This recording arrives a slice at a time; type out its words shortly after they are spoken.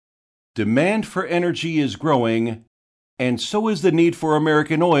Demand for energy is growing, and so is the need for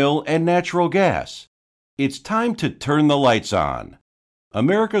American oil and natural gas. It's time to turn the lights on.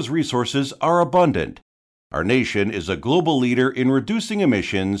 America's resources are abundant. Our nation is a global leader in reducing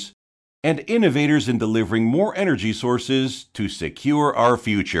emissions and innovators in delivering more energy sources to secure our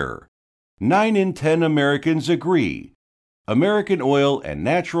future. 9 in 10 Americans agree. American oil and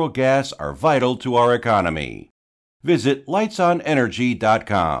natural gas are vital to our economy. Visit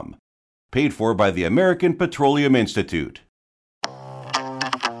lightsonenergy.com. Paid for by the American Petroleum Institute.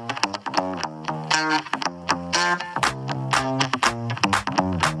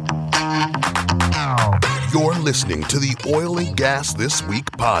 You're listening to the Oil and Gas This Week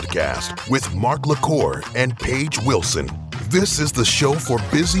podcast with Mark LaCour and Paige Wilson. This is the show for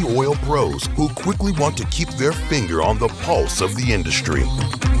busy oil pros who quickly want to keep their finger on the pulse of the industry.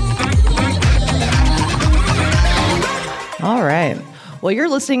 All right. Well, you're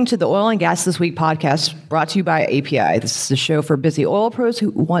listening to the Oil and Gas This Week podcast brought to you by API. This is the show for busy oil pros who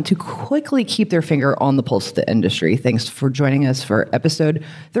want to quickly keep their finger on the pulse of the industry. Thanks for joining us for episode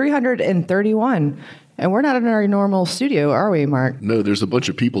 331. And we're not in our normal studio, are we, Mark? No, there's a bunch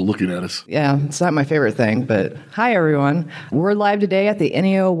of people looking at us. Yeah, it's not my favorite thing, but hi, everyone. We're live today at the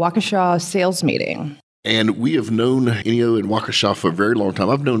NEO Waukesha sales meeting. And we have known NEO and Waukesha for a very long time.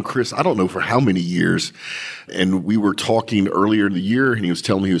 I've known Chris, I don't know for how many years. And we were talking earlier in the year, and he was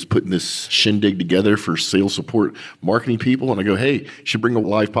telling me he was putting this shindig together for sales support marketing people. And I go, hey, you should bring a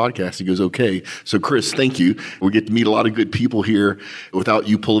live podcast. He goes, okay. So Chris, thank you. We get to meet a lot of good people here. Without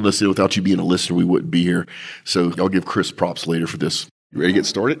you pulling us in, without you being a listener, we wouldn't be here. So I'll give Chris props later for this. You ready to get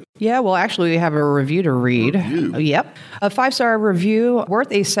started? Yeah, well, actually, we have a review to read. Yep. A 5-star review, worth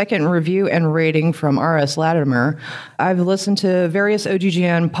a second review and rating from R.S. Latimer. I've listened to various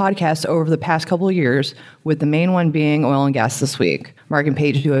OGGN podcasts over the past couple of years, with the main one being Oil and Gas This Week. Mark and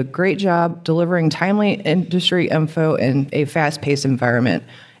Paige do a great job delivering timely industry info in a fast-paced environment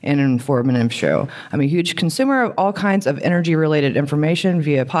and an informative show. I'm a huge consumer of all kinds of energy-related information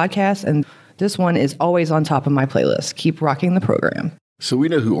via podcasts, and this one is always on top of my playlist. Keep rocking the program. So we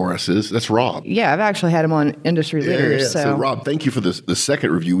know who RS is. That's Rob. Yeah, I've actually had him on Industry Leaders. So Rob, thank you for the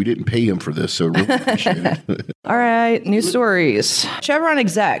second review. We didn't pay him for this, so really appreciate it. All right, news stories. Chevron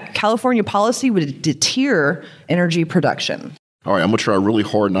exec, California policy would deter energy production. All right, I'm going to try really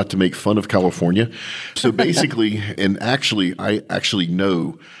hard not to make fun of California. So basically, I actually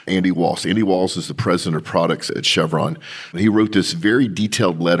know Andy Walls. Andy Walls is the president of products at Chevron. And he wrote this very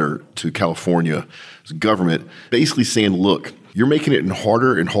detailed letter to California's government, basically saying, look, you're making it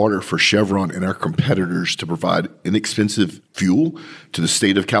harder and harder for Chevron and our competitors to provide inexpensive fuel to the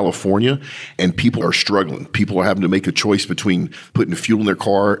state of California, and people are struggling. People are having to make a choice between putting fuel in their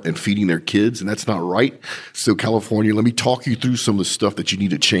car and feeding their kids, and that's not right. So California, let me talk you through some of the stuff that you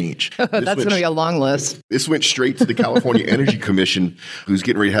need to change. That's going to be a long list. This went straight to the California Energy Commission, who's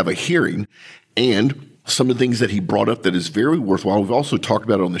getting ready to have a hearing, and some of the things that he brought up that is very worthwhile, we've also talked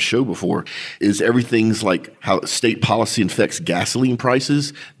about it on the show before, is everything's like how state policy affects gasoline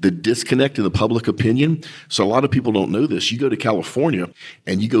prices, the disconnect in the public opinion. So a lot of people don't know this. You go to California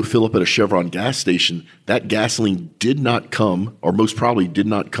and you go fill up at a Chevron gas station, that gasoline did not come, or most probably did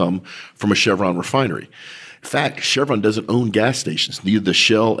not come from a Chevron refinery. In fact, Chevron doesn't own gas stations, neither the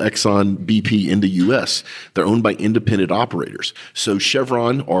Shell, Exxon, BP in the U.S. They're owned by independent operators. So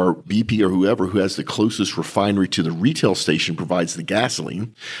Chevron or BP or whoever who has the closest refinery to the retail station provides the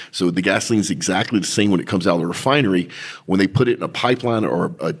gasoline. So the gasoline is exactly the same when it comes out of the refinery. When they put it in a pipeline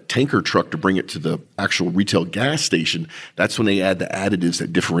or a tanker truck to bring it to the actual retail gas station, that's when they add the additives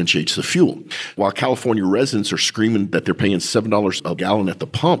that differentiates the fuel. While California residents are screaming that they're paying $7 a gallon at the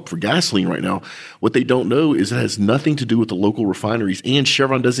pump for gasoline right now, what they don't know is it has nothing to do with the local refineries, and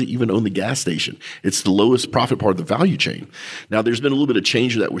Chevron doesn't even own the gas station. It's the lowest profit part of the value chain. Now, there's been a little bit of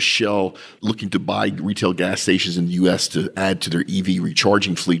change of that with Shell looking to buy retail gas stations in the U.S. to add to their EV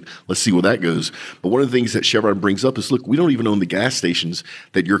recharging fleet. Let's see where that goes. But one of the things that Chevron brings up is, look, we don't even own the gas stations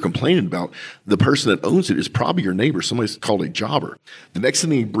that you're complaining about. The person that owns it is probably your neighbor, somebody's called a jobber. The next thing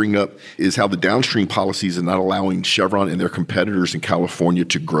they bring up is how the downstream policies are not allowing Chevron and their competitors in California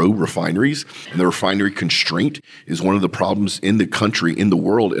to grow refineries, and the refinery constraint is one of the problems in the country, in the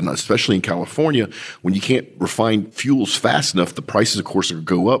world, and especially in California. When you can't refine fuels fast enough, the prices, of course, are going to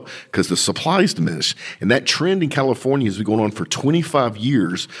go up because the supply is diminished. And that trend in California has been going on for 25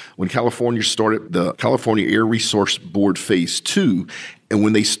 years when California started the California Air Resource Board Phase 2. And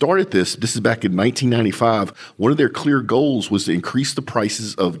when they started this is back in 1995, one of their clear goals was to increase the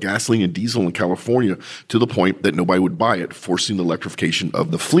prices of gasoline and diesel in California to the point that nobody would buy it, forcing the electrification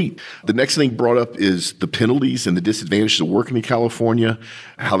of the fleet. The next thing brought up is the penalties and the disadvantages of working in California,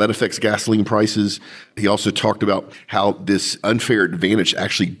 how that affects gasoline prices. He also talked about how this unfair advantage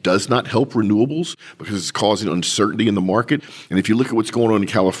actually does not help renewables because it's causing uncertainty in the market. And if you look at what's going on in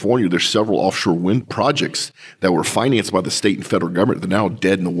California, there's several offshore wind projects that were financed by the state and federal government that are now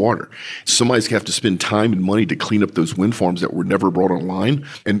dead in the water. Somebody's going to have to spend time and money to clean up those wind farms that were never brought online.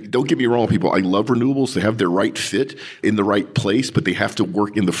 And don't get me wrong, people, I love renewables. They have their right fit in the right place, but they have to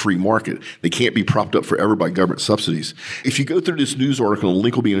work in the free market. They can't be propped up forever by government subsidies. If you go through this news article, and the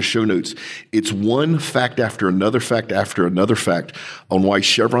link will be in the show notes, it's one fact after another fact after another fact on why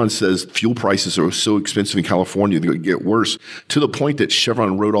Chevron says fuel prices are so expensive in California, they're going to get worse, to the point that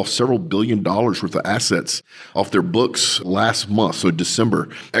Chevron wrote off several $1 billion worth of assets off their books last month, so December.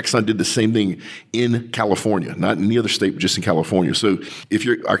 Exxon did the same thing in California, not in any other state, but just in California. So if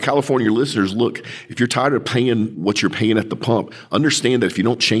you're our California listeners, look, if you're tired of paying what you're paying at the pump, understand that if you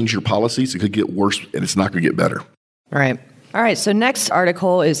don't change your policies, it could get worse and it's not going to get better. Right. All right, so next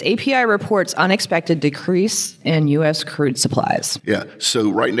article is API reports unexpected decrease in U.S. crude supplies. Yeah, so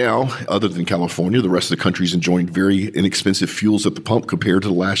right now, other than California, the rest of the country is enjoying very inexpensive fuels at the pump compared to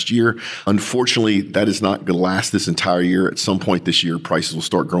the last year. Unfortunately, that is not going to last this entire year. At some point this year, prices will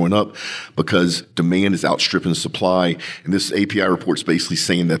start growing up because demand is outstripping supply. And this API report is basically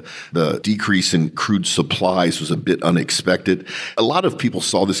saying that the decrease in crude supplies was a bit unexpected. A lot of people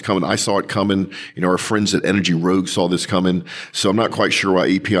saw this coming. I saw it coming. Our friends at Energy Rogue saw this coming. So I'm not quite sure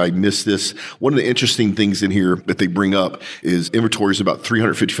why API missed this. One of the interesting things in here that they bring up is inventory is about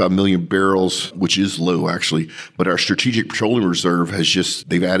 355 million barrels, which is low actually. But our Strategic Petroleum Reserve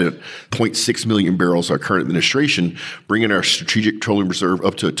they've added 0.6 million barrels our current administration, bringing our Strategic Petroleum Reserve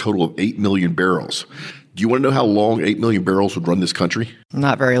up to a total of 8 million barrels. Do you want to know how long 8 million barrels would run this country?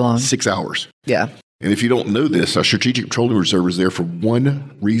 Not very long. 6 hours. Yeah. And if you don't know this, our Strategic Petroleum Reserve is there for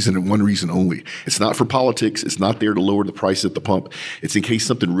one reason and one reason only. It's not for politics. It's not there to lower the price at the pump. It's in case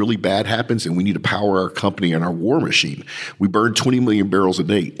something really bad happens and we need to power our company and our war machine. We burn 20 million barrels a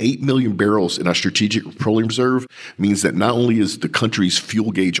day. 8 million barrels in our Strategic Petroleum Reserve means that not only is the country's fuel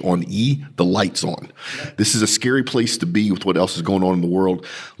gauge on E, the light's on. This is a scary place to be with what else is going on in the world.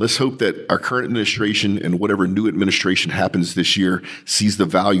 Let's hope that our current administration and whatever new administration happens this year sees the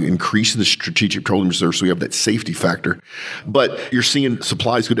value increase in the Strategic Petroleum Reserve, so we have that safety factor. But you're seeing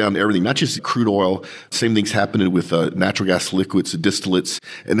supplies go down to everything, not just crude oil. Same thing's happening with natural gas liquids, distillates,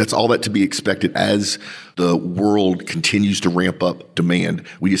 and that's all that to be expected as the world continues to ramp up demand.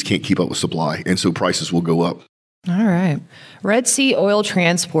 We just can't keep up with supply, and so prices will go up. All right. Red Sea oil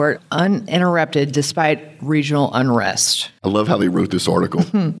transport uninterrupted despite regional unrest. I love how they wrote this article.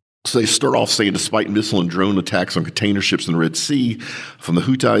 So they start off saying, despite missile and drone attacks on container ships in the Red Sea from the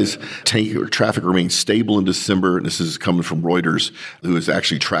Houthis, tanker traffic remained stable in December. And this is coming from Reuters, who is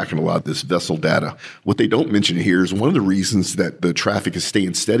actually tracking a lot of this vessel data. What they don't mention here is one of the reasons that the traffic is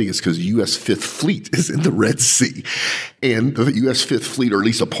staying steady is because U.S. Fifth Fleet is in the Red Sea. And the U.S. Fifth Fleet, or at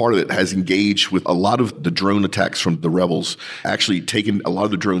least a part of it, has engaged with a lot of the drone attacks from the rebels, actually taken a lot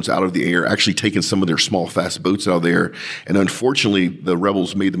of the drones out of the air, actually taken some of their small, fast boats out of there. And unfortunately, the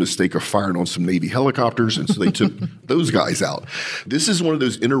rebels made the mistake of firing on some Navy helicopters, and so they took those guys out. This is one of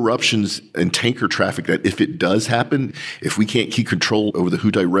those interruptions in tanker traffic that if it does happen, if we can't keep control over the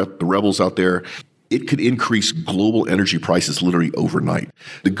Houthi the rebels out there, it could increase global energy prices literally overnight.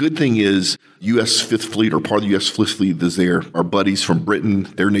 The good thing is U.S. Fifth Fleet, or part of the U.S. Fifth Fleet, is there. Our buddies from Britain,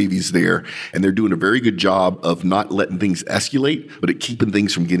 their Navy's there, and they're doing a very good job of not letting things escalate, but at keeping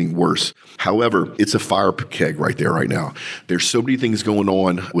things from getting worse. However, it's a fire keg right there right now. There's so many things going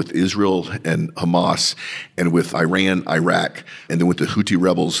on with Israel and Hamas and with Iran, Iraq, and then with the Houthi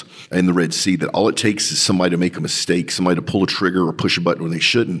rebels in the Red Sea that all it takes is somebody to make a mistake, somebody to pull a trigger or push a button when they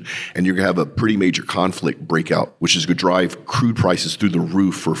shouldn't, and you're going to have a pretty major conflict breakout, which is going to drive crude prices through the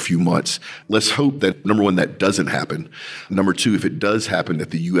roof for a few months. Let's hope that, number one, that doesn't happen. Number two, if it does happen,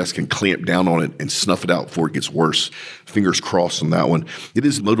 that the U.S. can clamp down on it and snuff it out before it gets worse. Fingers crossed on that one. It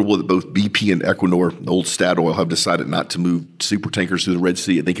is notable that both BP and Equinor, the old Statoil, have decided not to move super tankers through the Red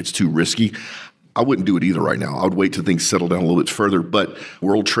Sea. I think it's too risky. I wouldn't do it either right now. I would wait till things settle down a little bit further. But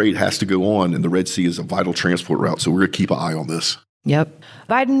world trade has to go on, and the Red Sea is a vital transport route. So we're going to keep an eye on this. Yep.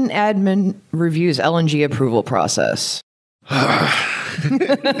 Biden admin reviews LNG approval process.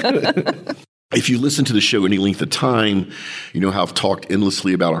 If you listen to the show any length of time, you know how I've talked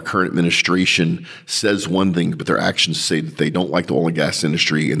endlessly about our current administration says one thing, but their actions say that they don't like the oil and gas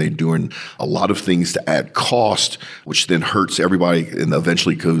industry, and they're doing a lot of things to add cost, which then hurts everybody and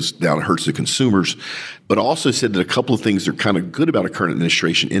eventually goes down and hurts the consumers. But also said that a couple of things are kind of good about a current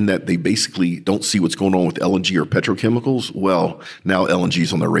administration in that they basically don't see what's going on with LNG or petrochemicals. Well, now LNG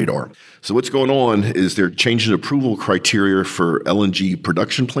is on their radar. So what's going on is they're changing approval criteria for LNG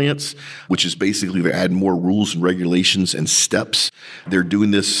production plants, which is basically they're adding more rules and regulations and steps. They're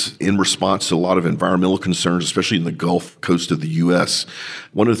doing this in response to a lot of environmental concerns, especially in the Gulf Coast of the U.S.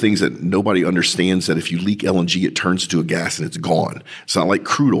 One of the things that nobody understands that if you leak LNG, it turns to a gas and it's gone. It's not like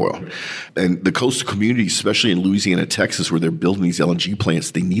crude oil. And the coastal communities, especially in Louisiana, Texas, where they're building these LNG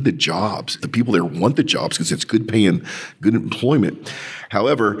plants, they need the jobs. The people there want the jobs because it's good paying, good employment.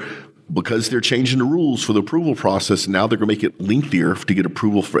 However, because they're changing the rules for the approval process, now they're going to make it lengthier to get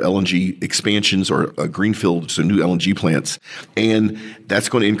approval for LNG expansions or greenfield, so new LNG plants. And that's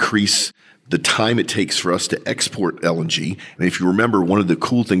going to increase the time it takes for us to export LNG. And if you remember, one of the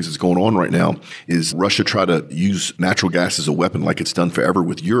cool things that's going on right now is Russia tried to use natural gas as a weapon like it's done forever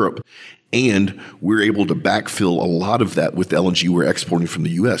with Europe. And we're able to backfill a lot of that with LNG we're exporting from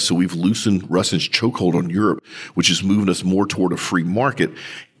the U.S. So we've loosened Russia's chokehold on Europe, which is moving us more toward a free market.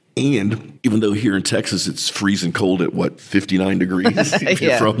 And even though here in Texas, it's freezing cold at 59 degrees if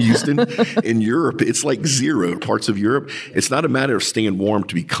you're from Houston, in Europe, it's like 0 parts of Europe. It's not a matter of staying warm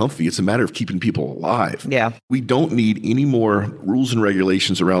to be comfy. It's a matter of keeping people alive. Yeah. We don't need any more rules and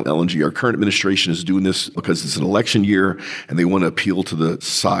regulations around LNG. Our current administration is doing this because it's an election year and they want to appeal to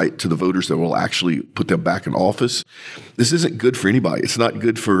the voters that will actually put them back in office. This isn't good for anybody. It's not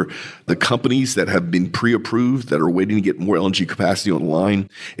good for the companies that have been pre-approved that are waiting to get more LNG capacity online.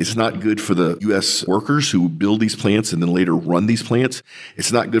 It's not good for the U.S. workers who build these plants and then later run these plants.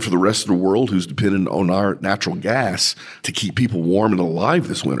 It's not good for the rest of the world who's dependent on our natural gas to keep people warm and alive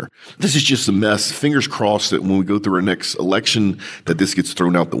this winter. This is just a mess. Fingers crossed that when we go through our next election, that this gets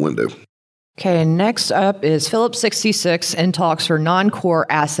thrown out the window. Okay, next up is Phillips 66 in talks for non-core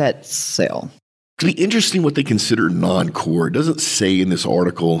asset sale. It'll be interesting what they consider non-core. It doesn't say in this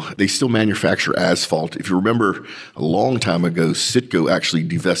article. They still manufacture asphalt. If you remember, a long time ago, Citgo actually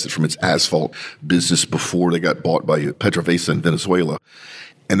divested from its asphalt business before they got bought by PDVSA in Venezuela.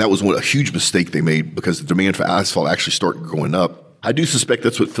 And that was a huge mistake they made because the demand for asphalt actually started going up. I do suspect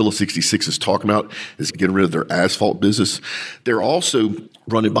that's what Phillips 66 is talking about, is getting rid of their asphalt business. They're also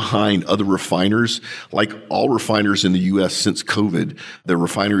running behind other refiners. Like all refiners in the U.S. since COVID, their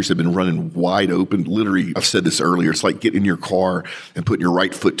refineries have been running wide open. Literally, I've said this earlier, it's like getting in your car and putting your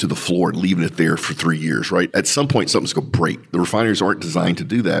right foot to the floor and leaving it there for 3 years, right? At some point, something's going to break. The refineries aren't designed to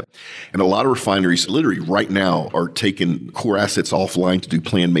do that. And a lot of refineries literally right now are taking core assets offline to do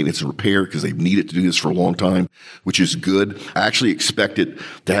planned maintenance and repair because they've needed to do this for a long time, which is good. I actually expect it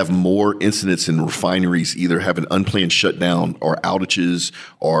to have more incidents in refineries either having unplanned shutdown or outages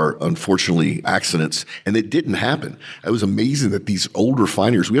or unfortunately accidents. And it didn't happen. It was amazing that these old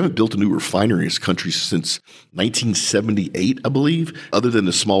refineries, we haven't built a new refinery in this country since 1978, I believe, other than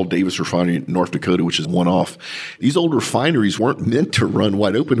the small Davis refinery in North Dakota, which is one-off. These old refineries weren't meant to run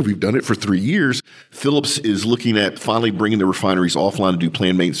wide open. We've done it for 3 years. Phillips is looking at finally bringing the refineries offline to do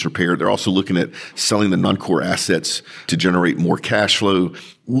planned maintenance repair. They're also looking at selling the non-core assets to generate more cash flow.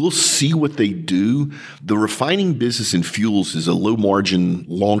 We'll see what they do. The refining business in fuels is a low margin,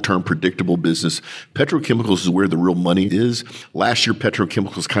 long-term predictable business. Petrochemicals is where the real money is. Last year,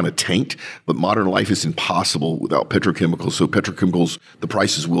 petrochemicals kind of tanked, but modern life is impossible without petrochemicals. So petrochemicals, the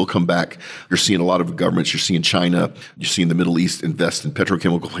prices will come back. You're seeing a lot of governments. You're seeing China. You're seeing the Middle East invest in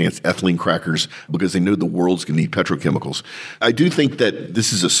petrochemical plants, ethylene crackers, because they know the world's going to need petrochemicals. I do think that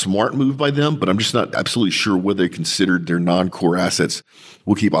this is a smart move by them, but I'm just not absolutely sure whether they considered their non-core assets.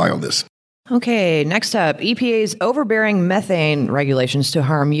 We'll keep eye on this. Okay, next up, EPA's overbearing methane regulations to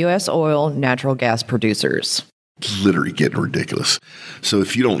harm U.S. oil, natural gas producers. It's literally getting ridiculous. So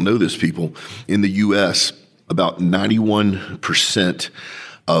if you don't know this, people, in the U.S., about 91%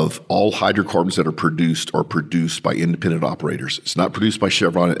 of all hydrocarbons that are produced by independent operators. It's not produced by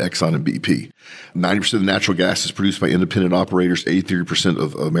Chevron and Exxon and BP. 90% of the natural gas is produced by independent operators. 83%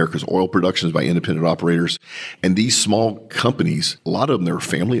 of America's oil production is by independent operators. And these small companies, a lot of them, they're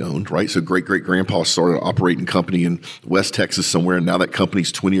family owned, right? So great-great-grandpa started an operating company in West Texas somewhere, and now that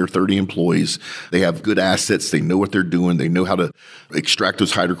company's 20 or 30 employees. They have good assets. They know what they're doing. They know how to extract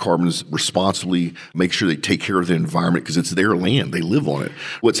those hydrocarbons responsibly, make sure they take care of the environment because it's their land. They live on it.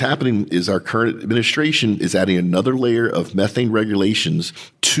 What's happening is our current administration is adding another layer of methane regulations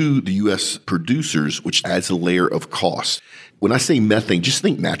to the U.S. producers, which adds a layer of cost. When I say methane, just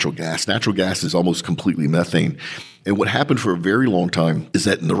think natural gas. Natural gas is almost completely methane. And what happened for a very long time is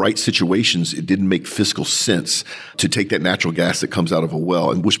that in the right situations, it didn't make fiscal sense to take that natural gas that comes out of a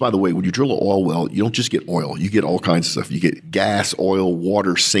well. And which, by the way, when you drill an oil well, you don't just get oil. You get all kinds of stuff. You get gas, oil,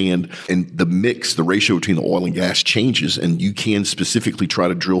 water, sand, and the mix, the ratio between the oil and gas changes. And you can specifically try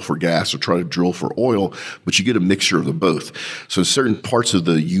to drill for gas or try to drill for oil, but you get a mixture of the both. So in certain parts of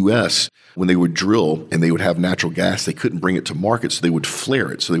the U.S., when they would drill and they would have natural gas, they couldn't bring it to market, so they would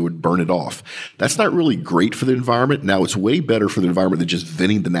flare it, so they would burn it off. That's not really great for the environment. Now, it's way better for the environment than just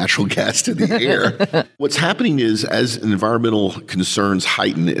venting the natural gas to the air. What's happening is as environmental concerns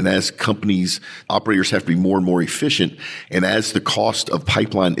heighten and as companies, operators have to be more and more efficient, and as the cost of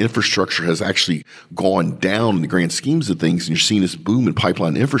pipeline infrastructure has actually gone down in the grand schemes of things, and you're seeing this boom in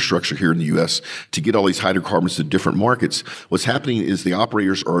pipeline infrastructure here in the U.S. to get all these hydrocarbons to different markets, what's happening is the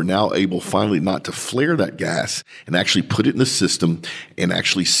operators are now able finally not to flare that gas and actually put it in the system and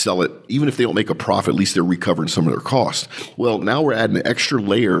actually sell it. Even if they don't make a profit, at least they're recovering some of their costs. Well, now we're adding an extra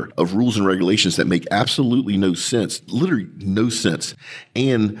layer of rules and regulations that make absolutely no sense, literally no sense.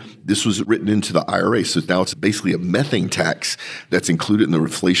 And this was written into the IRA. So now it's basically a methane tax that's included in the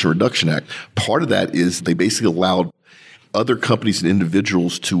Inflation Reduction Act. Part of that is they basically allowed other companies and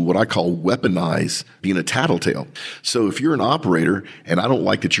individuals to what I call weaponize being a tattletale. So if you're an operator and I don't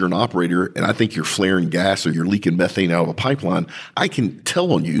like that you're an operator and I think you're flaring gas or you're leaking methane out of a pipeline, I can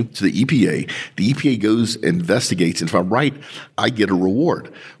tell on you to the EPA. The EPA goes and investigates, and if I'm right, I get a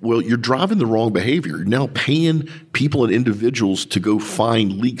reward. Well, you're driving the wrong behavior. You're now paying people and individuals to go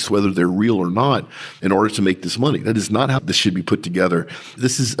find leaks, whether they're real or not, in order to make this money. That is not how this should be put together.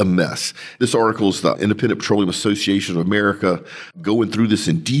 This is a mess. This article is the Independent Petroleum Association of America going through this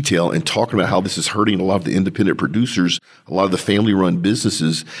in detail and talking about how this is hurting a lot of the independent producers, a lot of the family-run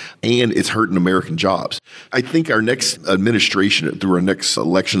businesses, and it's hurting American jobs. I think our next administration, through our next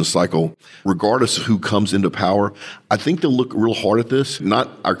election cycle, regardless of who comes into power, I think they'll look real hard at this. Not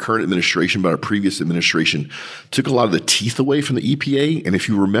our current administration, but our previous administration took a lot of the teeth away from the EPA. And if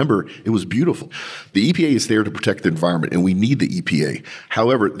you remember, it was beautiful. The EPA is there to protect the environment, and we need the EPA.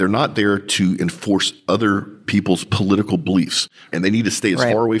 However, they're not there to enforce other people's political beliefs, and they need to stay as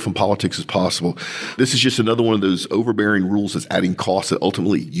far away from politics as possible. This is just another one of those overbearing rules that's adding costs that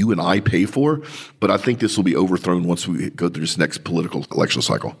ultimately you and I pay for, but I think this will be overthrown once we go through this next political election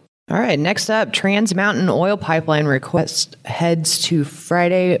cycle. All right, next up, Trans Mountain Oil Pipeline request heads to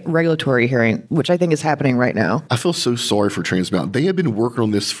Friday regulatory hearing, which I think is happening right now. I feel so sorry for Trans Mountain. They have been working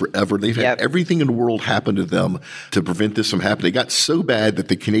on this forever. They've had everything in the world happen to them to prevent this from happening. It got so bad that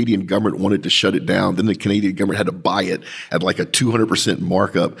the Canadian government wanted to shut it down. Then the Canadian government had to buy it at like a 200%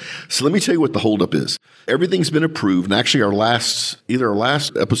 markup. So let me tell you what the holdup is. Everything's been approved. And actually our last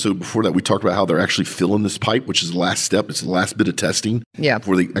episode before that, we talked about how they're actually filling this pipe, which is the last step. It's the last bit of testing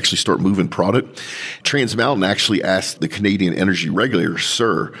before they actually start moving product. Trans Mountain actually asked the Canadian Energy Regulator,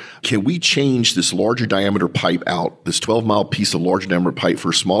 sir, can we change this larger diameter pipe out, this 12-mile piece of larger diameter pipe for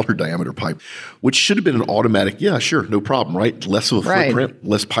a smaller diameter pipe, which should have been an automatic, yeah, sure, no problem, right? Less of a footprint,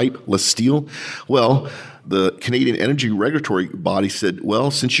 less pipe, less steel. Well, the Canadian Energy Regulatory Body said,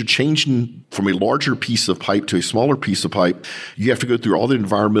 well, since you're changing from a larger piece of pipe to a smaller piece of pipe, you have to go through all the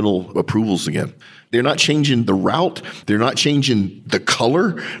environmental approvals again. They're not changing the route. They're not changing the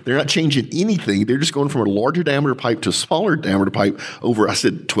color. They're not changing anything. They're just going from a larger diameter pipe to a smaller diameter pipe over, I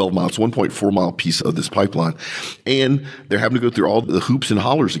said 12 miles, 1.4 mile piece of this pipeline. And they're having to go through all the hoops and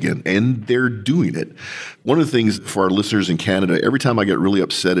hollers again, and they're doing it. One of the things for our listeners in Canada, every time I get really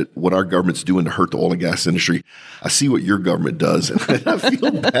upset at what our government's doing to hurt the oil and gas industry, I see what your government does, and I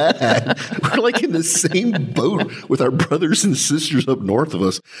feel bad. We're like in the same boat with our brothers and sisters up north of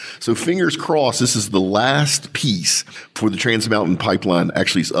us. So fingers crossed, this is the last piece for the Trans Mountain Pipeline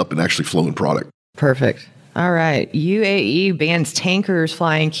actually is up and actually flowing product. Perfect. All right. UAE bans tankers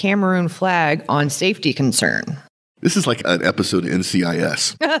flying Cameroon flag on safety concern. This is like an episode of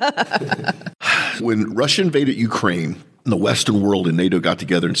NCIS. When Russia invaded Ukraine, the Western world and NATO got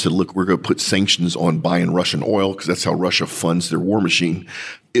together and said, look, we're going to put sanctions on buying Russian oil because that's how Russia funds their war machine.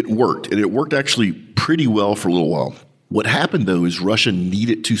 It worked, and it worked actually pretty well for a little while. What happened, though, is Russia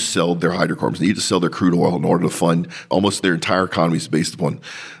needed to sell their hydrocarbons, needed to sell their crude oil in order to fund almost their entire economy is based upon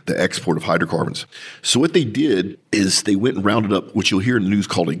the export of hydrocarbons. So what they did is they went and rounded up what you'll hear in the news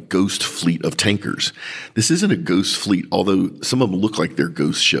called a ghost fleet of tankers. This isn't a ghost fleet, although some of them look like they're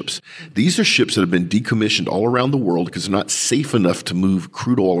ghost ships. These are ships that have been decommissioned all around the world because they're not safe enough to move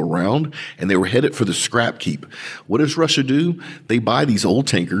crude oil around, and they were headed for the scrap heap. What does Russia do? They buy these old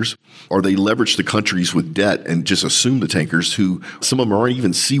tankers, or they leverage the countries with debt and just assume the tankers, who some of them aren't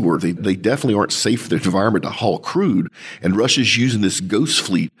even seaworthy. They definitely aren't safe for the environment to haul crude, and Russia's using this ghost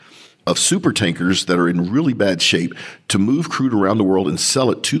fleet of super tankers that are in really bad shape to move crude around the world and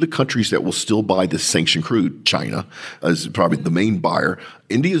sell it to the countries that will still buy this sanctioned crude. China is probably the main buyer.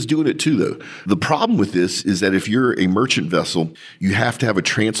 India's doing it too, though. The problem with this is that if you're a merchant vessel, you have to have a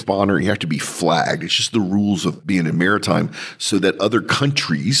transponder and you have to be flagged. It's just the rules of being in maritime so that other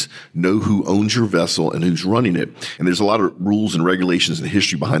countries know who owns your vessel and who's running it. And there's a lot of rules and regulations and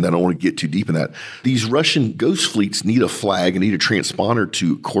history behind that. I don't want to get too deep in that. These Russian ghost fleets need a flag and need a transponder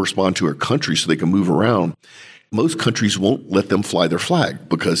to correspond to our country so they can move around. Most countries won't let them fly their flag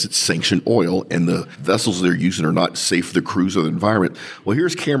because it's sanctioned oil and the vessels they're using are not safe for the crews or the environment. Well,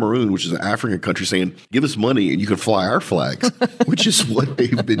 here's Cameroon, which is an African country, saying, give us money and you can fly our flags, which is what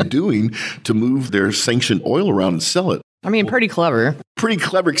they've been doing to move their sanctioned oil around and sell it. I mean, pretty clever. Pretty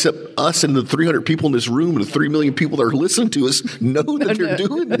clever, except us and the 300 people in this room and the 3 million people that are listening to us know that they're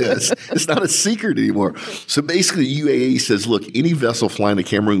doing this. It's not a secret anymore. So basically, the UAE says, look, any vessel flying a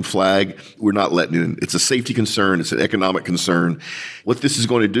Cameroon flag, we're not letting it in. It's a safety concern. It's an economic concern. What this is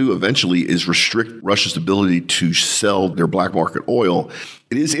going to do eventually is restrict Russia's ability to sell their black market oil.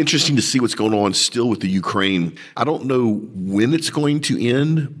 It is interesting to see what's going on still with the Ukraine. I don't know when it's going to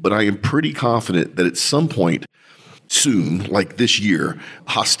end, but I am pretty confident that at some point soon, like this year,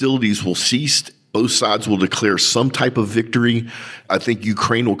 hostilities will cease. Both sides will declare some type of victory. I think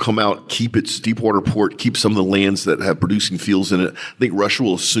Ukraine will come out, keep its deepwater port, keep some of the lands that have producing fields in it. I think Russia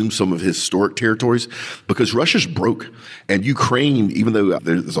will assume some of historic territories because Russia's broke. And Ukraine, even though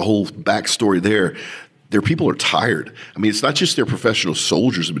there's a whole backstory there, their people are tired. I mean, it's not just their professional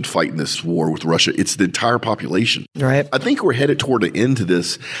soldiers who have been fighting this war with Russia. It's the entire population. Right. I think we're headed toward an end to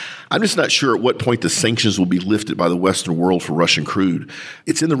this. I'm just not sure at what point the sanctions will be lifted by the Western world for Russian crude.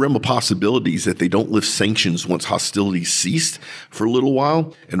 It's in the realm of possibilities that they don't lift sanctions once hostilities ceased for a little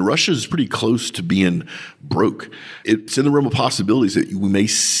while. And Russia is pretty close to being broke. It's in the realm of possibilities that we may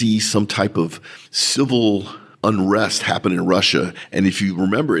see some type of civil unrest happen in Russia. And if you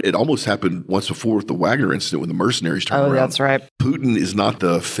remember, it almost happened once before with the Wagner incident when the mercenaries turned around. Oh, that's right. Putin is not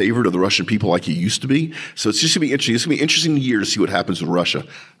the favorite of the Russian people like he used to be. So it's just going to be interesting. It's going to be an interesting year to see what happens with Russia.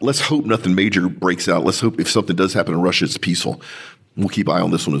 Let's hope nothing major breaks out. Let's hope if something does happen in Russia, it's peaceful. We'll keep an eye on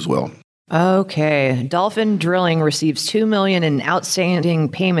this one as well. Okay. Dolphin Drilling receives $2 million in outstanding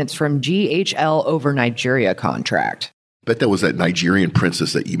payments from GHL over Nigeria contract. Bet that was that Nigerian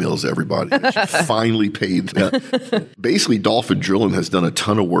princess that emails everybody. She finally paid that. Basically, Dolphin Drilling has done a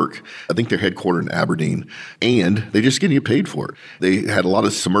ton of work. I think they're headquartered in Aberdeen, and they're just getting paid for it. They had a lot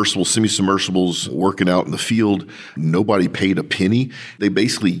of submersibles, semi-submersibles working out in the field. Nobody paid a penny. They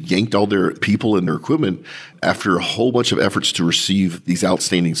basically yanked all their people and their equipment. After a whole bunch of efforts to receive these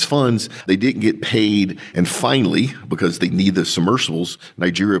outstanding funds, they didn't get paid. And finally, because they need the submersibles,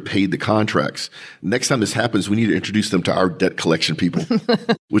 Nigeria paid the contracts. Next time this happens, we need to introduce them to our debt collection people.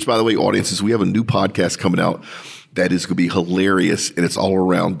 Which, by the way, audiences, we have a new podcast coming out that is going to be hilarious, and it's all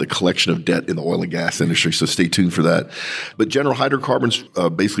around the collection of debt in the oil and gas industry, so stay tuned for that. But General Hydrocarbons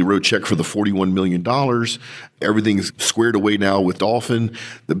basically wrote a check for the $41 million. Everything's squared away now with Dolphin.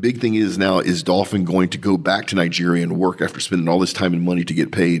 The big thing is now, is Dolphin going to go back to Nigeria and work after spending all this time and money to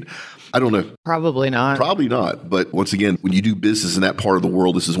get paid? I don't know. Probably not. Probably not. But once again, when you do business in that part of the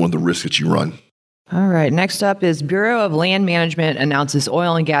world, this is one of the risks that you run. All right. Next up is Bureau of Land Management announces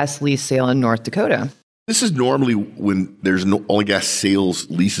oil and gas lease sale in North Dakota. This is normally when there's no oil and gas sales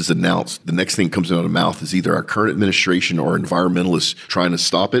leases announced, the next thing that comes out of the mouth is either our current administration or environmentalists trying to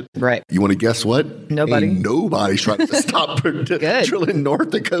stop it. Right. You want to guess what? Nobody. Nobody's trying to stop drilling in North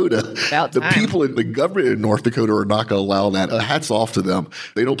Dakota. About time. The people in the government in North Dakota are not going to allow that. Hats off to them.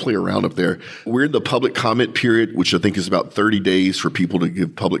 They don't play around up there. We're in the public comment period, which I think is about 30 days for people to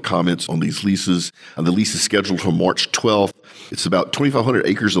give public comments on these leases. The lease is scheduled for March 12th. It's about 2,500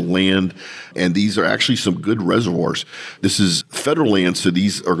 acres of land, and these are actually some good reservoirs. This is federal land, so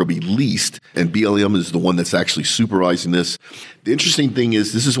these are going to be leased, and BLM is the one that's actually supervising this. The interesting thing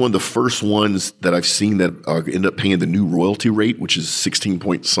is this is one of the first ones that I've seen that end up paying the new royalty rate, which is 16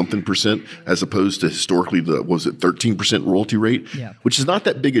 point something percent, as opposed to historically the, 13% royalty rate, which is not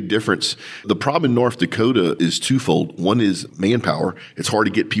that big a difference. The problem in North Dakota is twofold. One is manpower. It's hard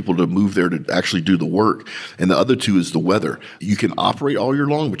to get people to move there to actually do the work. And the other two is the weather. You can operate all year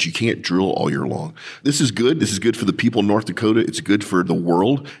long, but you can't drill all year long. This is good. This is good for the people in North Dakota. It's good for the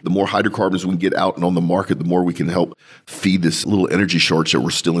world. The more hydrocarbons we can get out and on the market, the more we can help feed this little energy shortage that we're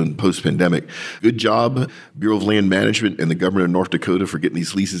still in post-pandemic. Good job, Bureau of Land Management and the government of North Dakota for getting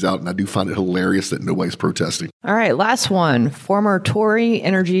these leases out. And I do find it hilarious that nobody's protesting. All right, last one. Former Tory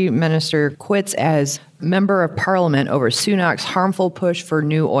energy minister quits as member of parliament over Sunak's harmful push for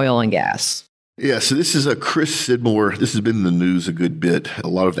new oil and gas. Yeah, so this is Chris Sidmore. This has been in the news a good bit. A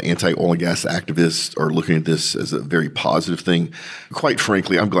lot of the anti-oil and gas activists are looking at this as a very positive thing. Quite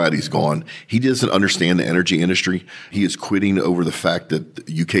frankly, I'm glad he's gone. He doesn't understand the energy industry. He is quitting over the fact that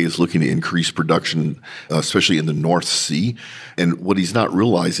the UK is looking to increase production, especially in the North Sea. And what he's not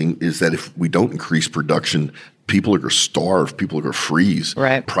realizing is that if we don't increase production, people are going to starve. People are going to freeze.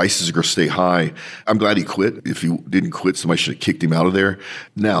 Right. Prices are going to stay high. I'm glad he quit. If he didn't quit, somebody should have kicked him out of there.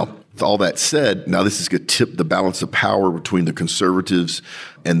 Now, with all that said, now this is going to tip the balance of power between the conservatives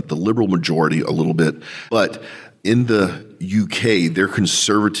and the liberal majority a little bit. But in the UK, their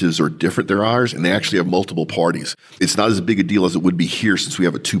conservatives are different than ours, and they actually have multiple parties. It's not as big a deal as it would be here since we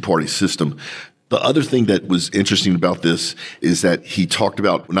have a two-party system. The other thing that was interesting about this is that he talked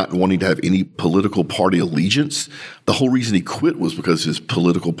about not wanting to have any political party allegiance. The whole reason he quit was because of his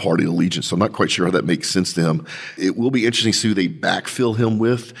political party allegiance. So I'm not quite sure how that makes sense to him. It will be interesting to see who they backfill him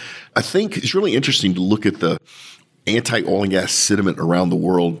with. I think it's really interesting to look at the anti-oil and gas sentiment around the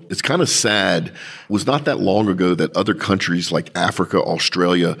world. It's kind of sad. It was not that long ago that other countries like Africa,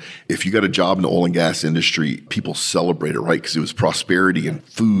 Australia, if you got a job in the oil and gas industry, people celebrated, right? Because it was prosperity and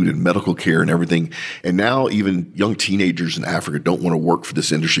food and medical care and everything. And now even young teenagers in Africa don't want to work for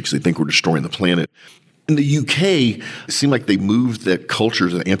this industry because they think we're destroying the planet. In the UK, it seemed like they moved that culture,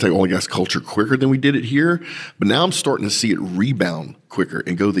 the anti-oil and gas culture, quicker than we did it here. But now I'm starting to see it rebound quicker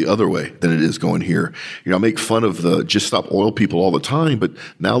and go the other way than it is going here. You know, I make fun of the Just Stop Oil people all the time, but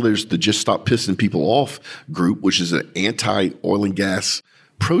now there's the Just Stop Pissing People Off group, which is an anti-oil and gas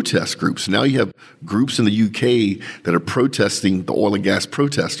protest groups. Now you have groups in the UK that are protesting the oil and gas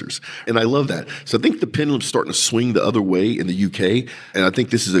protesters. And I love that. So I think the pendulum's starting to swing the other way in the UK. And I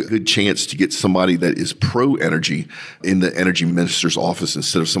think this is a good chance to get somebody that is pro-energy in the energy minister's office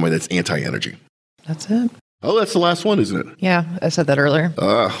instead of somebody that's anti-energy. That's it. Oh, that's the last one, isn't it? Yeah, I said that earlier.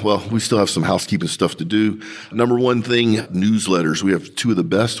 Well, we still have some housekeeping stuff to do. Number one thing, newsletters. We have two of the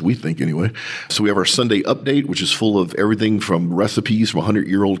best, we think anyway. So we have our Sunday update, which is full of everything from recipes from a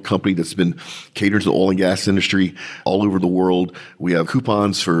 100-year-old company that's been catering to the oil and gas industry all over the world. We have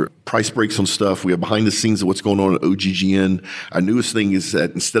coupons for price breaks on stuff. We have behind the scenes of what's going on at OGGN. Our newest thing is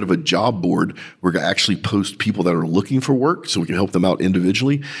that instead of a job board, we're going to actually post people that are looking for work so we can help them out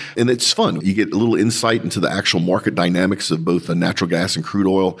individually. And it's fun. You get a little insight into the actual market dynamics of both natural gas and crude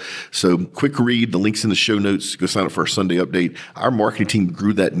oil. So quick read, the link's in the show notes. Go sign up for our Sunday update. Our marketing team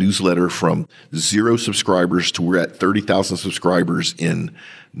grew that newsletter from 0 subscribers to we're at 30,000 subscribers in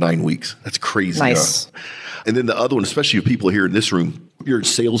 9 weeks. That's crazy. Nice. And then the other one, especially if people here in this room, you're in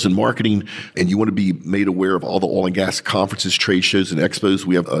sales and marketing and you want to be made aware of all the oil and gas conferences, trade shows, and expos,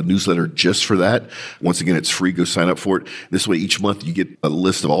 we have a newsletter just for that. Once again, it's free. Go sign up for it. This way, each month you get a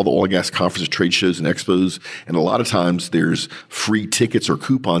list of all the oil and gas conferences, trade shows, and expos. And a lot of times there's free tickets or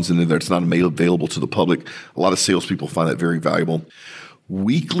coupons in there that's not available to the public. A lot of salespeople find that very valuable.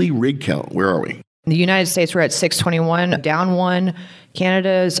 Weekly rig count. Where are we? In the United States, we're at 621, down 1.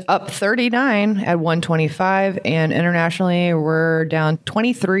 Canada's up 39 at 125. And internationally, we're down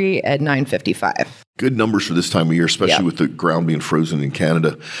 23 at 955. Good numbers for this time of year, especially with the ground being frozen in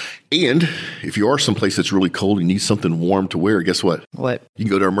Canada. And if you are someplace that's really cold and need something warm to wear, guess what? What? You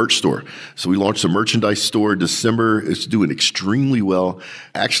can go to our merch store. So we launched a merchandise store in December. It's doing extremely well.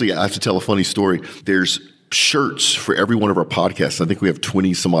 Actually, I have to tell a funny story. There's shirts for every one of our podcasts. I think we have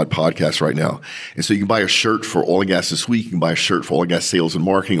 20 some odd podcasts right now. And so you can buy a shirt for Oil and Gas This Week. You can buy a shirt for Oil and Gas Sales and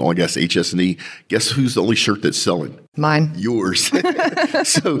Marketing, Oil and Gas HS&E. Guess who's the only shirt that's selling? Mine. Yours.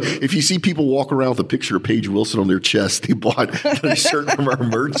 So if you see people walk around with a picture of Paige Wilson on their chest, they bought a shirt from our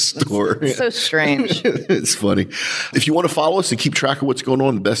merch store. So strange. It's funny. If you want to follow us and keep track of what's going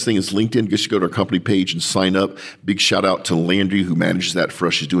on, the best thing is LinkedIn. Just go to our company page and sign up. Big shout out to Landry, who manages that for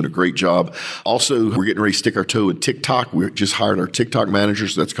us. She's doing a great job. Also, we're getting ready to stick our toe in TikTok. We just hired our TikTok manager,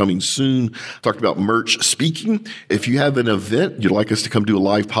 so that's coming soon. Talked about merch. Speaking, if you have an event you'd like us to come do a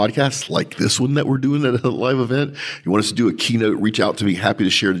live podcast like this one that we're doing at a live event, you want us to do a keynote, reach out to me. Happy to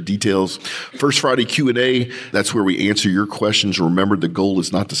share the details. First Friday Q&A, that's where we answer your questions. Remember, the goal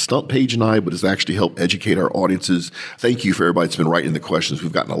is not to stump Paige and I, but is actually help educate our audiences. Thank you for everybody that's been writing the questions.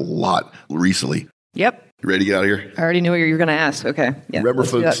 We've gotten a lot recently. Yep. You ready to get out of here? I already knew what you were going to ask. Okay. Yeah, remember,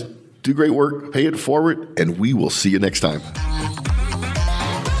 folks, do great work, pay it forward, and we will see you next time.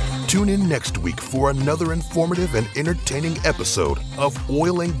 Tune in next week for another informative and entertaining episode of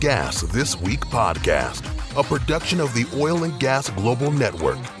Oil and Gas This Week podcast, a production of the Oil and Gas Global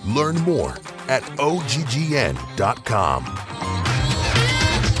Network. Learn more at oggn.com.